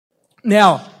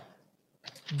Now,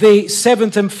 the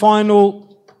seventh and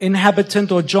final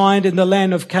inhabitant or giant in the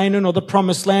land of Canaan or the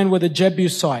promised land were the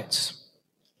Jebusites.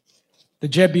 The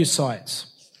Jebusites.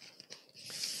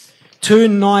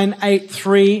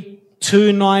 2983,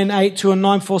 2982 and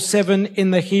 947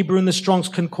 in the Hebrew and the Strong's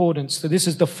Concordance. So this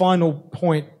is the final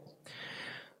point.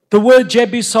 The word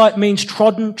Jebusite means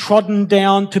trodden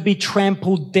down, to be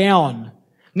trampled down.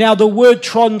 Now the word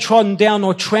trodden down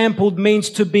or trampled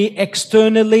means to be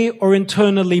externally or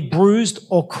internally bruised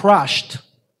or crushed.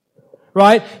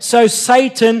 Right? So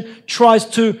Satan tries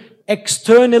to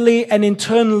externally and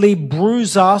internally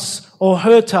bruise us or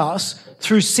hurt us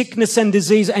through sickness and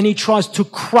disease, and he tries to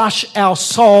crush our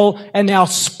soul and our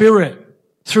spirit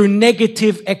through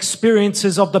negative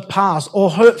experiences of the past or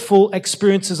hurtful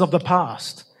experiences of the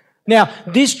past. Now,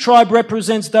 this tribe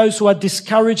represents those who are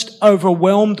discouraged,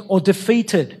 overwhelmed, or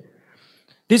defeated.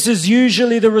 This is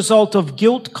usually the result of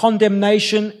guilt,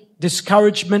 condemnation,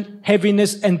 discouragement,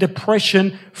 heaviness, and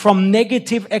depression from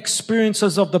negative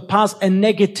experiences of the past and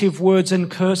negative words and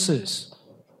curses.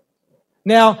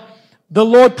 Now, the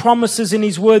Lord promises in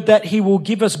His word that He will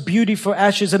give us beauty for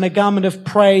ashes and a garment of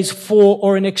praise for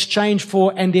or in exchange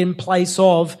for and in place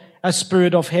of a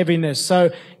spirit of heaviness.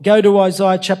 So go to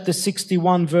Isaiah chapter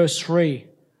 61 verse 3.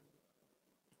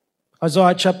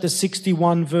 Isaiah chapter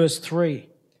 61 verse 3.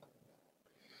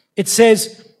 It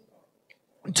says,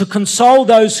 to console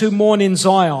those who mourn in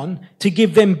Zion, to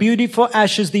give them beauty for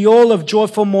ashes, the oil of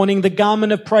joyful mourning, the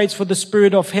garment of praise for the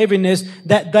spirit of heaviness,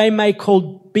 that they may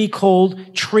be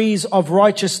called trees of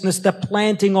righteousness, the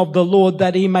planting of the Lord,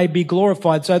 that He may be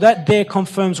glorified. So that there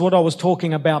confirms what I was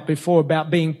talking about before, about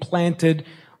being planted,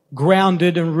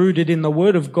 grounded and rooted in the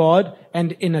Word of God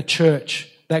and in a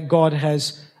church that God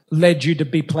has led you to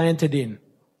be planted in.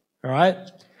 All right?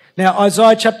 Now,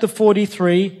 Isaiah chapter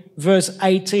 43, verse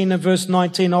 18 and verse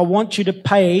 19, I want you to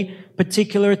pay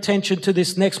particular attention to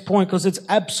this next point because it's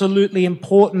absolutely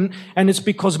important, and it's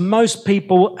because most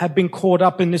people have been caught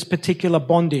up in this particular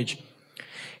bondage.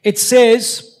 It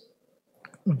says,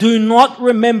 do not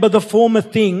remember the former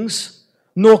things,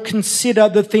 nor consider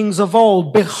the things of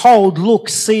old. Behold, look,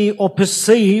 see, or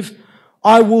perceive,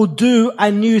 I will do a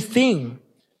new thing.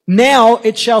 Now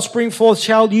it shall spring forth,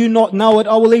 shall you not know it?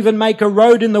 I will even make a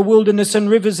road in the wilderness and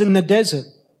rivers in the desert.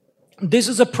 This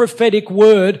is a prophetic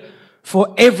word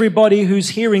for everybody who's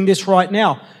hearing this right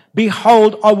now.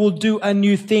 Behold, I will do a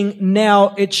new thing.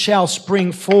 Now it shall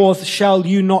spring forth, shall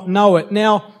you not know it?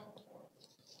 Now,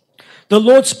 the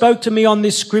Lord spoke to me on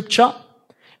this scripture,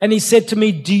 and He said to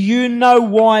me, do you know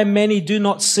why many do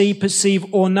not see, perceive,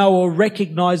 or know or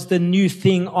recognize the new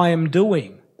thing I am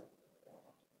doing?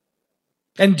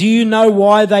 And do you know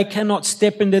why they cannot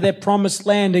step into their promised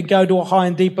land and go to a high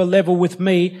and deeper level with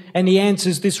me? And He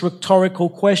answers this rhetorical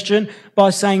question by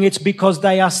saying it's because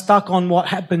they are stuck on what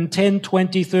happened 10,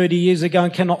 20, 30 years ago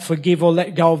and cannot forgive or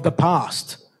let go of the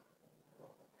past.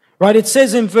 Right? It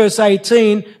says in verse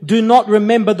 18, do not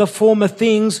remember the former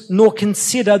things, nor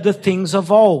consider the things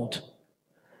of old.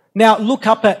 Now, look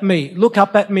up at me. Look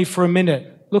up at me for a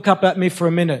minute. Look up at me for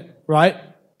a minute, right?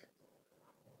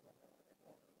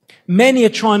 Many are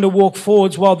trying to walk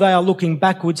forwards while they are looking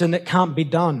backwards, and it can't be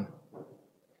done.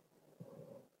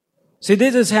 See,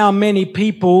 this is how many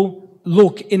people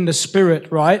look in the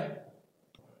spirit, right?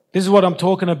 This is what I'm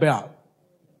talking about.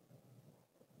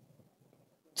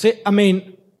 See, I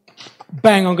mean,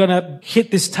 bang, I'm going to hit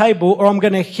this table, or I'm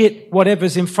going to hit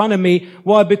whatever's in front of me.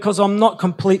 Why? Because I'm not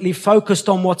completely focused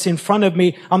on what's in front of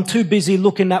me. I'm too busy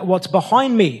looking at what's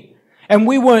behind me. And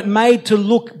we weren't made to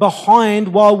look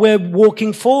behind while we're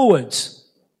walking forwards.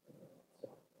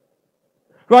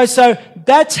 Right? So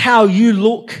that's how you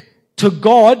look to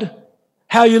God,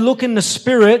 how you look in the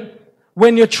spirit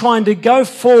when you're trying to go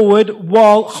forward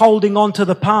while holding on to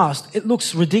the past. It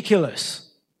looks ridiculous.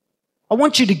 I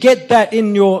want you to get that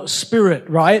in your spirit,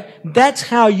 right? That's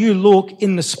how you look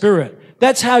in the spirit.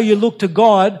 That's how you look to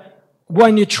God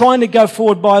when you're trying to go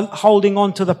forward by holding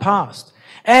on to the past.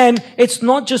 And it's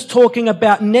not just talking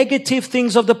about negative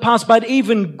things of the past, but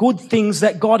even good things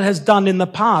that God has done in the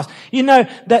past. You know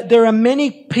that there are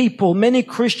many people, many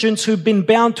Christians who've been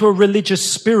bound to a religious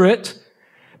spirit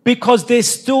because they're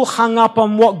still hung up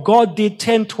on what God did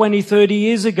 10, 20, 30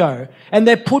 years ago. And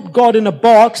they put God in a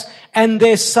box and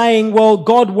they're saying, well,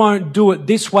 God won't do it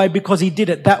this way because He did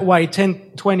it that way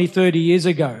 10, 20, 30 years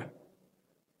ago.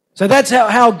 So that's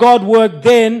how God worked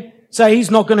then. So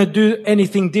He's not going to do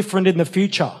anything different in the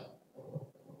future.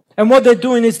 And what they're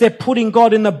doing is they're putting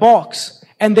God in the box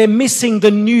and they're missing the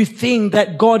new thing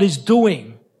that God is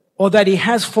doing or that He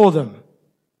has for them.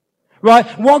 Right?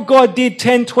 What God did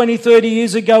 10, 20, 30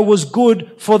 years ago was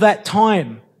good for that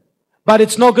time. but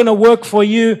it's not going to work for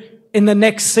you in the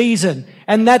next season.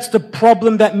 And that's the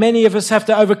problem that many of us have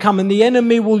to overcome. And the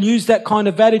enemy will use that kind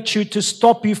of attitude to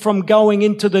stop you from going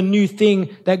into the new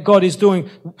thing that God is doing,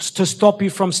 to stop you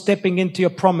from stepping into your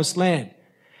promised land.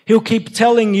 He'll keep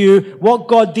telling you what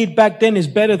God did back then is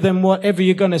better than whatever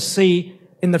you're going to see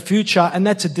in the future. And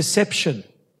that's a deception.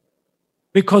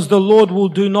 Because the Lord will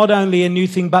do not only a new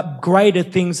thing, but greater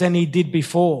things than He did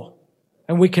before.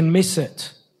 And we can miss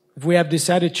it if we have this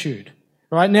attitude.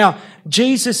 Right now,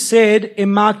 Jesus said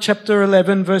in Mark chapter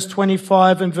 11, verse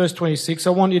 25 and verse 26. I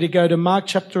want you to go to Mark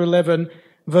chapter 11,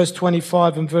 verse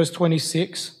 25 and verse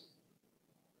 26.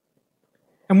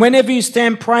 And whenever you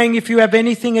stand praying, if you have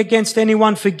anything against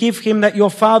anyone, forgive him, that your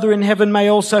Father in heaven may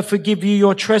also forgive you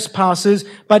your trespasses.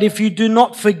 But if you do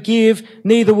not forgive,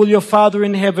 neither will your Father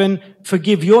in heaven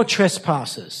forgive your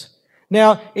trespasses.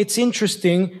 Now, it's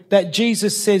interesting that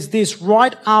Jesus says this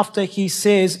right after He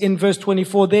says in verse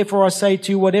 24, therefore I say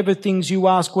to you, whatever things you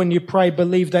ask when you pray,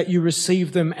 believe that you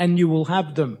receive them and you will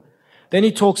have them. Then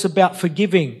He talks about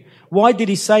forgiving. Why did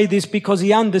He say this? Because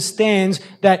He understands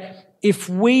that if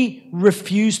we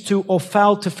refuse to or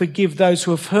fail to forgive those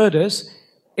who have hurt us,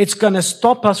 it's going to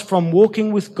stop us from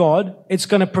walking with God. It's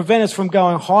going to prevent us from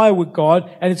going higher with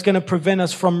God. And it's going to prevent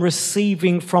us from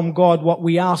receiving from God what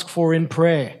we ask for in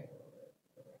prayer.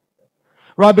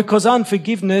 Right? Because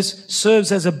unforgiveness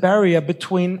serves as a barrier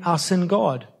between us and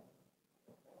God.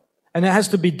 And it has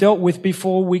to be dealt with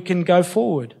before we can go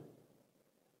forward.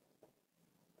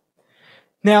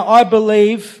 Now, I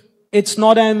believe it's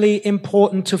not only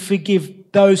important to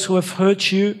forgive those who have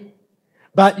hurt you,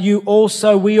 but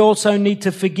we also need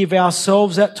to forgive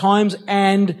ourselves at times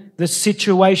and the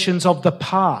situations of the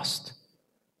past,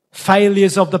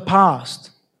 failures of the past.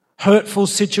 Hurtful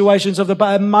situations of the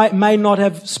past may not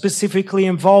have specifically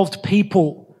involved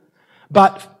people,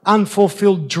 but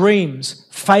unfulfilled dreams,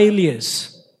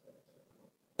 failures,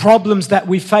 problems that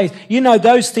we face. You know,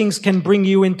 those things can bring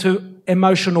you into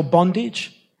emotional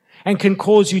bondage and can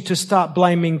cause you to start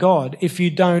blaming God if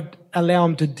you don't allow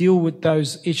Him to deal with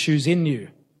those issues in you.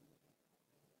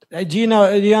 Do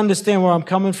you understand where I'm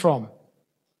coming from?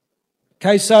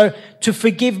 Okay, so to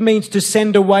forgive means to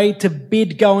send away, to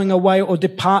bid going away or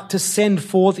depart, to send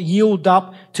forth, yield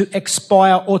up, to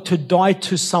expire or to die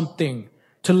to something,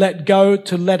 to let go,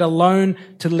 to let alone,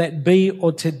 to let be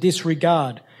or to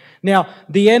disregard. Now,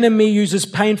 the enemy uses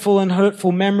painful and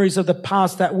hurtful memories of the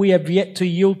past that we have yet to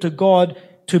yield to God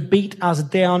to beat us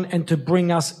down and to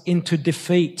bring us into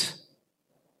defeat.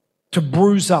 To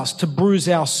bruise us, to bruise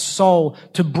our soul,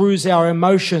 to bruise our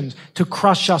emotions, to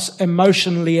crush us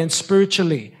emotionally and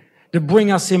spiritually, to bring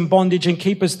us in bondage and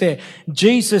keep us there.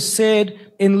 Jesus said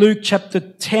in Luke chapter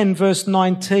 10 verse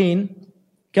 19,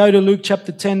 go to Luke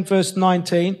chapter 10 verse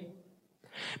 19,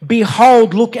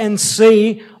 behold, look and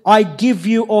see, I give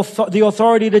you the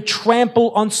authority to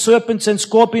trample on serpents and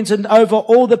scorpions and over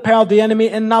all the power of the enemy,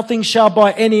 and nothing shall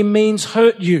by any means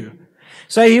hurt you.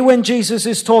 So here when Jesus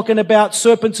is talking about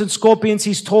serpents and scorpions,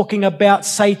 He's talking about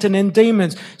Satan and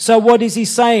demons. So what is He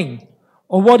saying?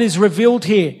 Or what is revealed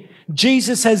here?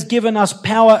 Jesus has given us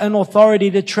power and authority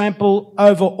to trample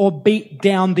over or beat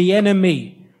down the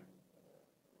enemy.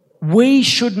 We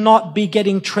should not be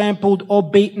getting trampled or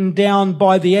beaten down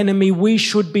by the enemy. We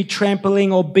should be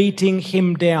trampling or beating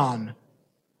him down.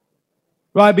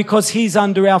 Right? Because He's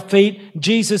under our feet.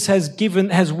 Jesus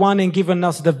has won and given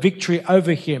us the victory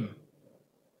over him.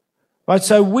 Right,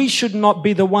 so we should not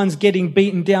be the ones getting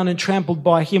beaten down and trampled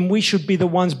by Him. We should be the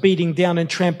ones beating down and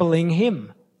trampling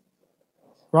Him.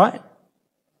 Right?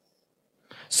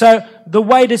 So the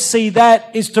way to see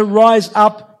that is to rise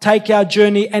up, take our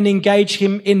journey and engage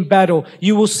Him in battle.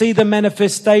 You will see the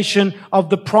manifestation of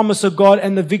the promise of God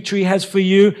and the victory He has for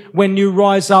you when you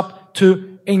rise up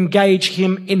to engage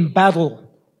Him in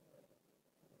battle.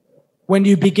 When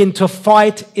you begin to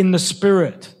fight in the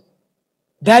Spirit.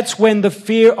 That's when the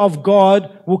fear of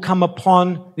God will come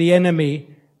upon the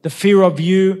enemy. The fear of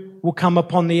you will come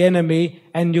upon the enemy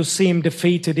and you'll see him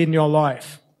defeated in your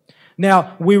life.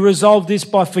 Now, we resolve this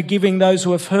by forgiving those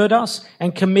who have hurt us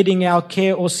and committing our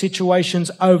care or situations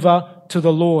over to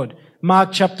the Lord. Mark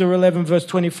chapter 11, verse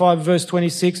 25, verse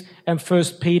 26, and 1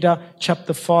 Peter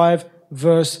chapter 5,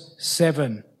 verse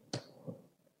 7.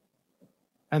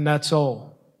 And that's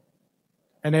all.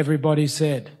 And everybody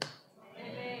said,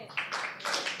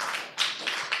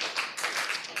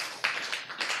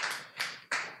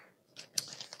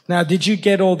 now, did you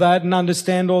get all that and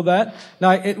understand all that?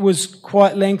 No, it was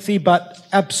quite lengthy, but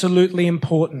absolutely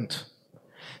important.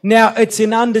 Now, it's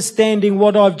in understanding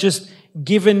what I've just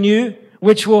given you,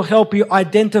 which will help you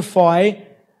identify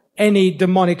any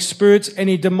demonic spirits,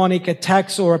 any demonic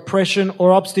attacks or oppression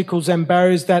or obstacles and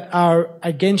barriers that are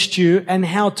against you, and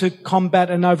how to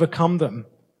combat and overcome them.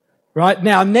 Right?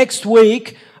 Now, next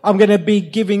week, I'm going to be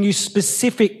giving you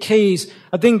specific keys.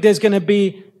 I think there's going to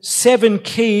be 7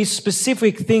 keys,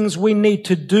 specific things we need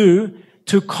to do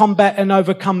to combat and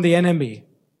overcome the enemy.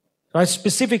 Right?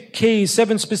 Specific keys,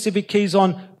 7 specific keys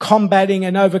on combating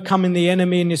and overcoming the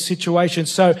enemy in your situation.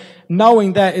 So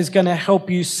knowing that is going to help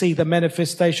you see the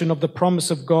manifestation of the promise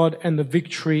of God and the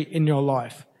victory in your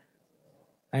life.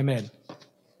 Amen.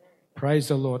 Praise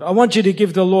the Lord. I want you to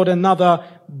give the Lord another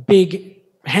big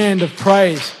hand of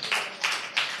praise.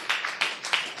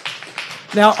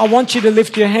 Now, I want you to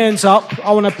lift your hands up.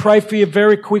 I want to pray for you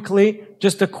very quickly.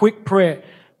 Just a quick prayer.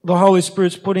 The Holy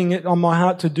Spirit's putting it on my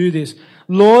heart to do this.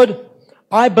 Lord,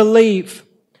 I believe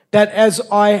that as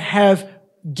I have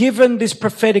given this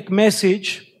prophetic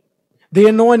message, the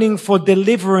anointing for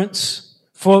deliverance,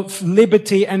 for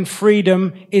liberty and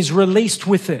freedom is released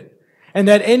with it. And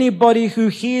that anybody who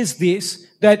hears this,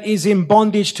 that is in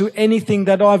bondage to anything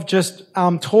that I've just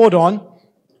taught on,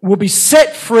 will be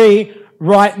set free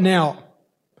right now.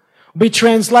 Be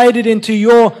translated into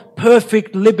your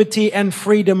perfect liberty and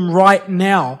freedom right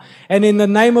now. And in the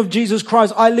name of Jesus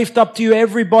Christ, I lift up to you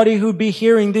everybody who be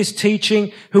hearing this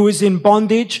teaching who is in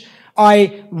bondage.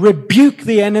 I rebuke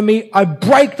the enemy. I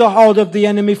break the hold of the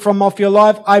enemy from off your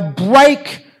life. I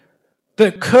break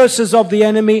the curses of the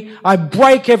enemy. I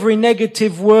break every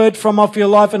negative word from off your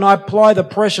life, and I apply the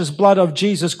precious blood of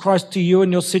Jesus Christ to you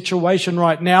and your situation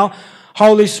right now.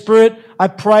 Holy Spirit, I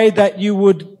pray that you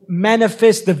would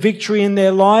manifest the victory in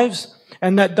their lives,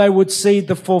 and that they would see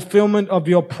the fulfillment of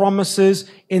your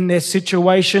promises in their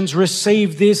situations.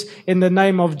 Receive this in the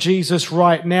name of Jesus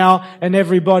right now. And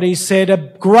everybody said a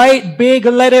great big,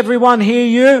 let everyone hear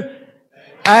you.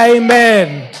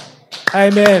 Amen.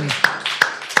 Amen.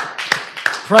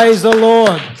 Praise the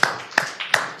Lord.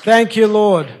 Thank you,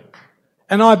 Lord.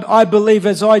 And I believe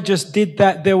as I just did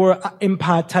that, there were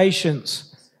impartations.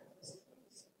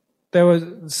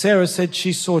 Sarah said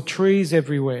she saw trees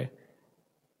everywhere.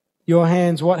 Your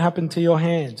hands, what happened to your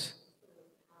hands?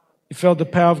 You felt the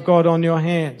power of God on your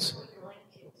hands.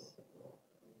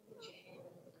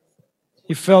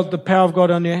 You felt the power of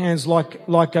God on your hands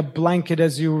like a blanket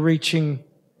as you were reaching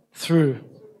through,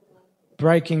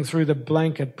 breaking through the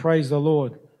blanket. Praise the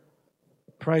Lord.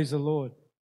 Praise the Lord.